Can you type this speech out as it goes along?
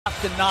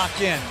have to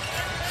knock in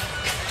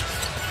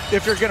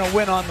if you're going to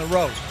win on the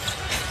road.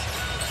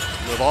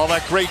 With all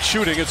that great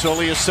shooting, it's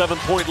only a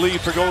 7-point lead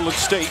for Golden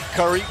State.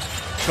 Curry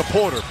to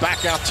Porter,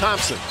 back out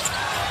Thompson.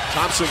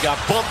 Thompson got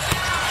bumped,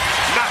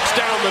 knocks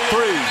down the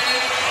three.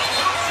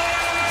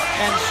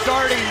 And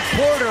starting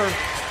Porter.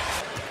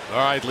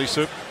 All right,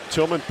 Lisa.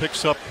 Tillman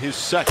picks up his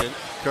second.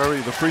 Curry,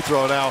 the free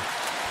throw now.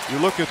 You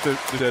look at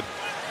the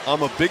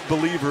I'm a big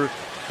believer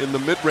in the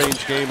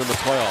mid-range game in the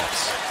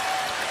playoffs.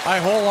 I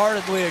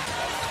wholeheartedly agree.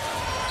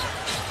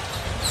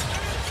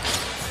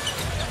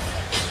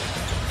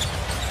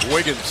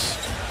 Wiggins,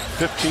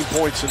 15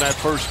 points in that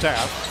first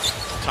half.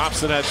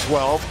 Thompson had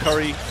 12.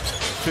 Curry,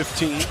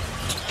 15.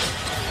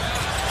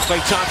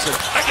 Klay Thompson,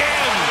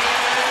 again!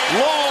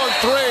 Long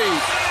three.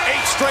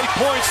 8 straight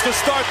points to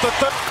start the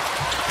third.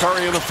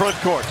 Curry in the front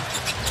court.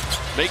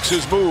 Makes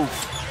his move.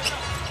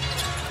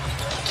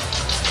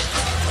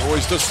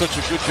 Always does such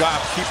a good job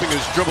keeping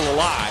his dribble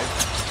alive.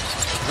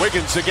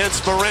 Wiggins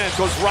against Morant,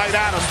 goes right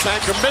at him.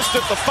 Banker missed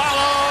it, the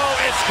follow,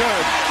 it's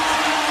good.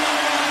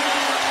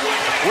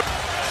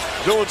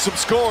 Doing some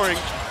scoring,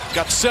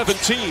 got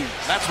 17.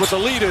 That's what the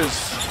lead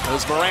is,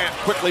 as Morant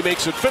quickly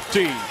makes it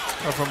 15.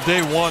 From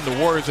day one, the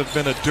Warriors have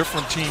been a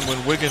different team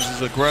when Wiggins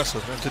is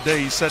aggressive. And today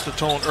he set the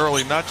tone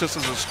early, not just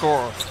as a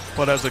scorer,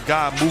 but as a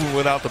guy moving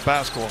without the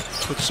basketball.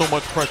 Put so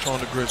much pressure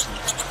on the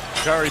Grizzlies.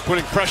 Curry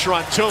putting pressure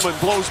on Tillman,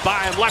 blows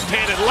by him,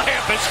 left-handed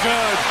layup, it's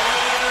good.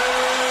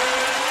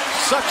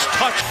 Such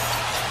touch.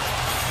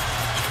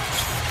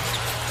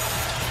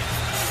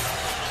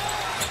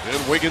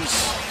 And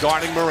Wiggins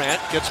guarding Morant,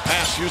 gets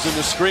past using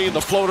the screen,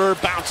 the floater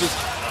bounces,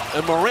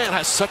 and Morant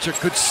has such a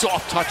good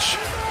soft touch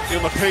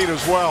in the paint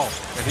as well.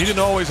 And he didn't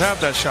always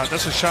have that shot.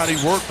 That's a shot he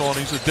worked on.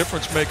 He's a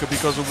difference maker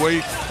because of the way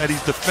that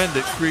he's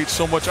defended creates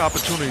so much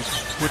opportunities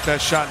with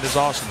that shot in his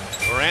arsenal.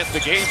 Morant, the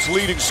game's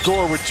leading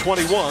scorer with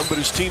 21, but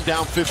his team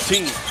down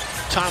 15.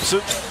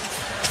 Thompson,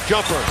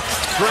 jumper,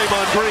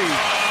 Draymond Green.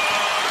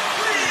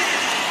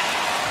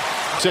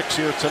 6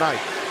 here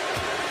tonight.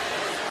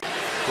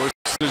 Of course,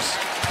 this is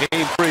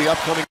game 3,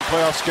 upcoming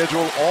playoff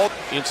schedule, all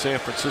in San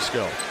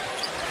Francisco.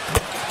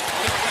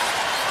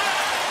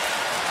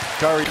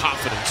 Curry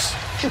confidence.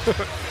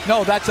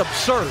 No, that's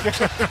absurd.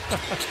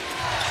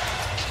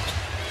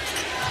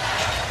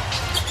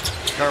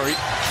 Curry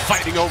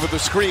fighting over the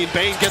screen.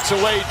 Bane gets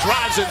away,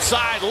 drives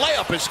inside,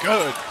 layup is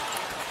good.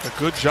 A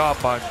good job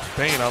by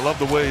Bane. I love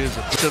the way he is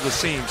to the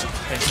seams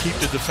and keep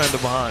the defender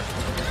behind.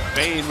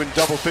 Bane in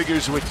double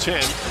figures with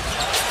 10.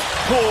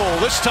 Poole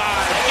this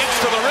time gets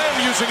to the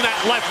rim using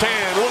that left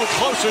hand, a little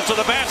closer to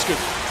the basket.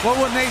 Well,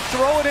 when they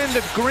throw it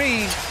into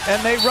Green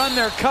and they run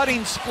their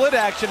cutting split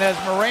action as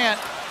Morant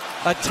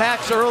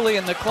attacks early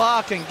in the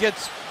clock and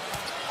gets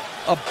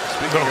a...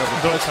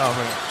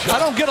 I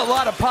don't get a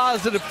lot of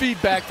positive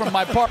feedback from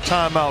my part.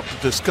 Timeout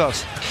to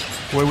discuss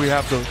where we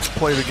have to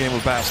play the game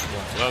of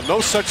basketball. Well,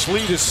 no such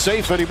lead is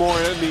safe anymore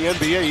in the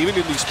NBA, even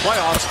in these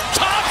playoffs.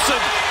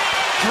 Thompson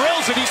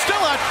drills it. He still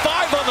had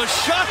 5 on the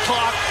shot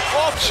clock.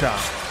 Off shot.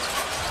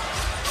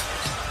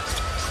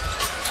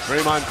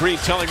 Draymond Green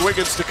telling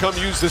Wiggins to come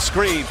use the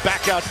screen.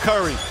 Back out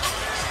Curry.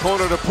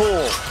 Corner to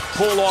Poole.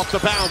 Poole off the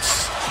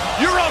bounce.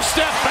 Euro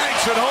step,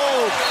 banks it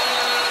home.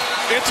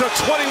 It's a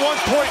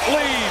 21-point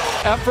lead.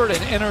 Effort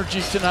and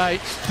energy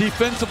tonight,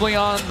 defensively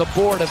on the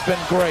board, have been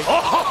great.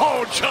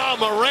 Oh, John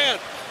Morant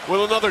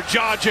with another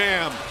jaw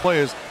jam.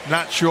 Players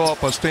not show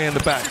up or stay in the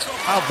back.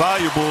 How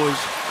valuable is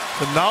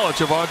the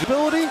knowledge of our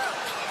ability?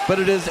 But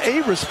it is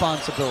a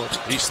responsibility.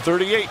 He's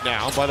 38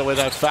 now. By the way,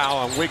 that foul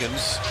on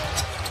Wiggins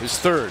is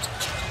third.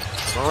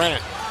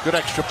 Morant, good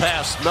extra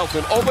pass.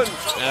 Melton open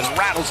and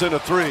rattles in a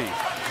 3.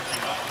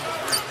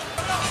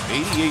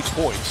 88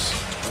 points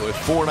with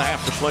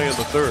 4.5 to play in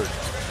the third.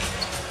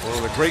 One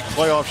of the great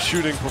playoff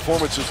shooting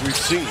performances we've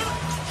seen.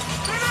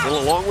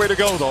 Still a long way to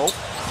go, though.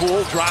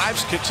 Poole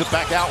drives, kicks it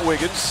back out.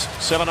 Wiggins,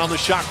 7 on the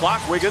shot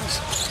clock. Wiggins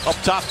up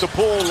top to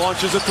Poole,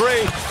 launches a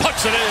 3,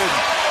 puts it in.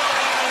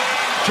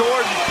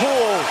 Jordan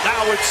Poole,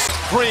 now it's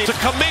Green to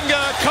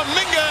Kuminga.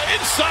 Kuminga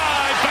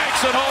inside,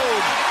 banks it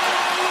home.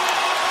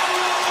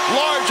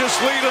 Largest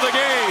lead of the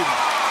game.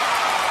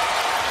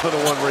 To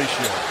the 1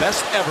 ratio,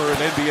 best ever in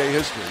NBA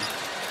history.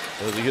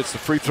 As he hits the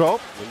free throw,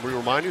 and we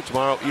remind you,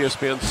 tomorrow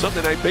ESPN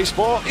Sunday Night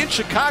Baseball in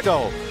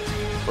Chicago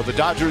for the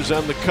Dodgers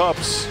and the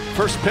Cubs.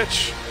 First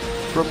pitch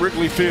from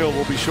Wrigley Field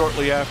will be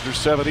shortly after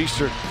 7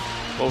 Eastern.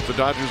 Both the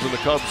Dodgers and the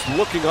Cubs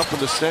looking up in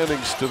the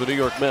standings to the New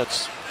York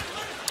Mets.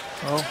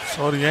 Well,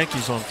 so are the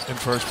Yankees in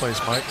first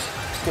place, Mike.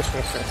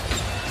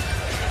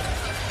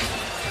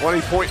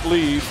 20-point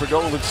lead for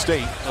Golden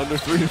State. Under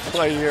 3 to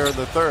play here in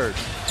the third.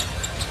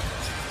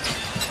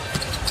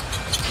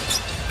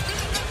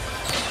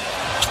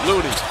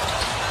 Looney.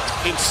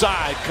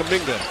 Inside,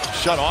 Kuminga,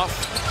 shut off,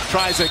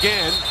 tries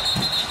again.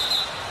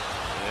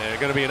 And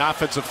going to be an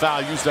offensive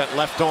foul. Use that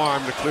left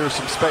arm to clear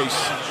some space.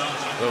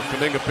 So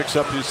Kuminga picks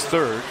up his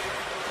third.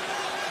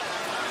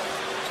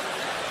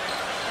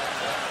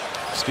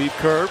 Steve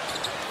Kerr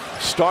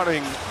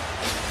starting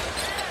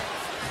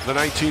the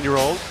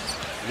 19-year-old,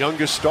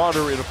 youngest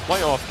starter in a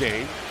playoff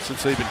game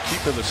since they've been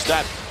keeping the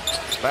stat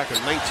back in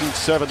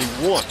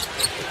 1971.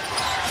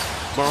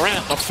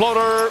 Morant, the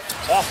floater,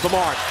 off the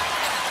mark.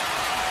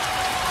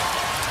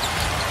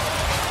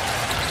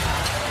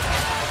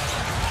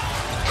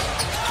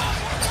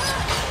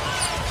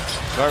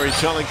 Curry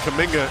telling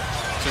Kuminga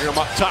to him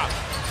up top.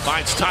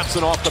 Finds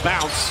Thompson off the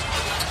bounce.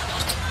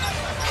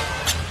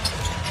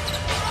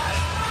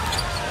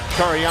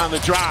 Curry on the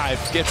drive,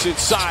 gets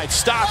inside,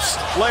 stops,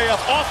 layup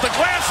off the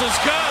glass is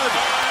good.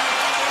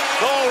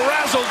 Oh,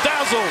 razzle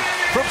dazzle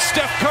from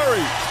Steph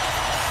Curry.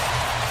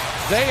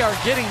 They are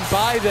getting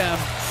by them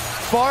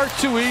far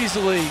too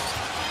easily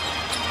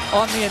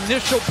on the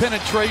initial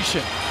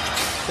penetration.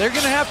 They're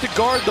going to have to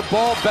guard the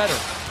ball better.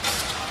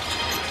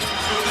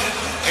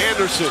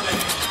 Anderson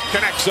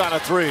connects on a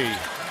three.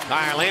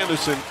 Kyle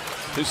Anderson,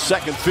 his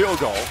second field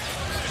goal.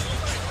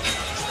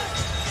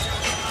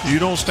 You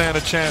don't stand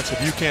a chance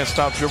if you can't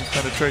stop dribble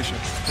penetration,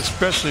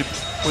 especially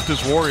with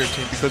this Warrior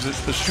team, because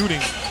the shooting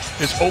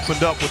is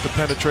opened up with the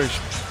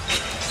penetration.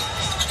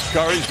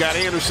 Curry's got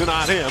Anderson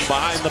on him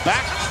behind the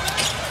back.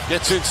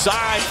 Gets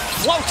inside,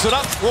 floats it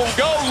up, will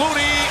go.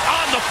 Looney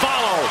on the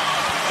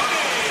follow.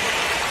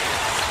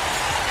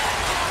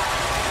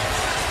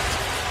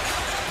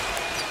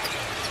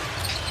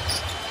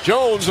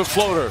 Jones a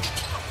floater.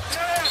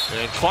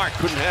 And Clark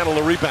couldn't handle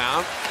the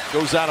rebound.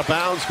 Goes out of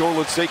bounds.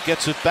 Golden State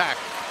gets it back.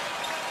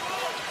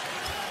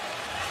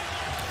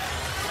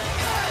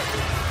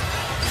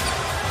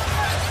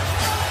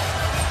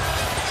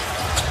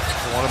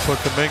 Want to put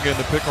Kuminga in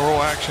the pick and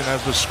roll action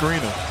as the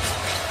screener.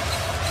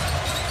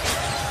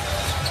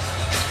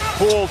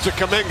 Poole to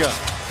Kuminga.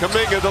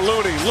 Kuminga to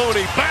Looney.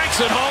 Looney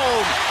banks it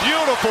home.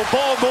 Beautiful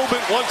ball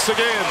movement once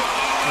again.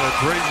 A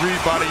great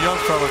read by the young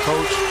fella,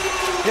 coach.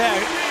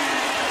 Yeah,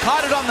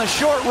 caught it on the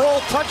short roll,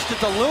 touched it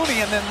to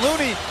Looney, and then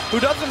Looney, who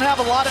doesn't have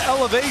a lot of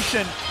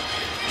elevation,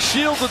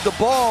 shielded the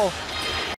ball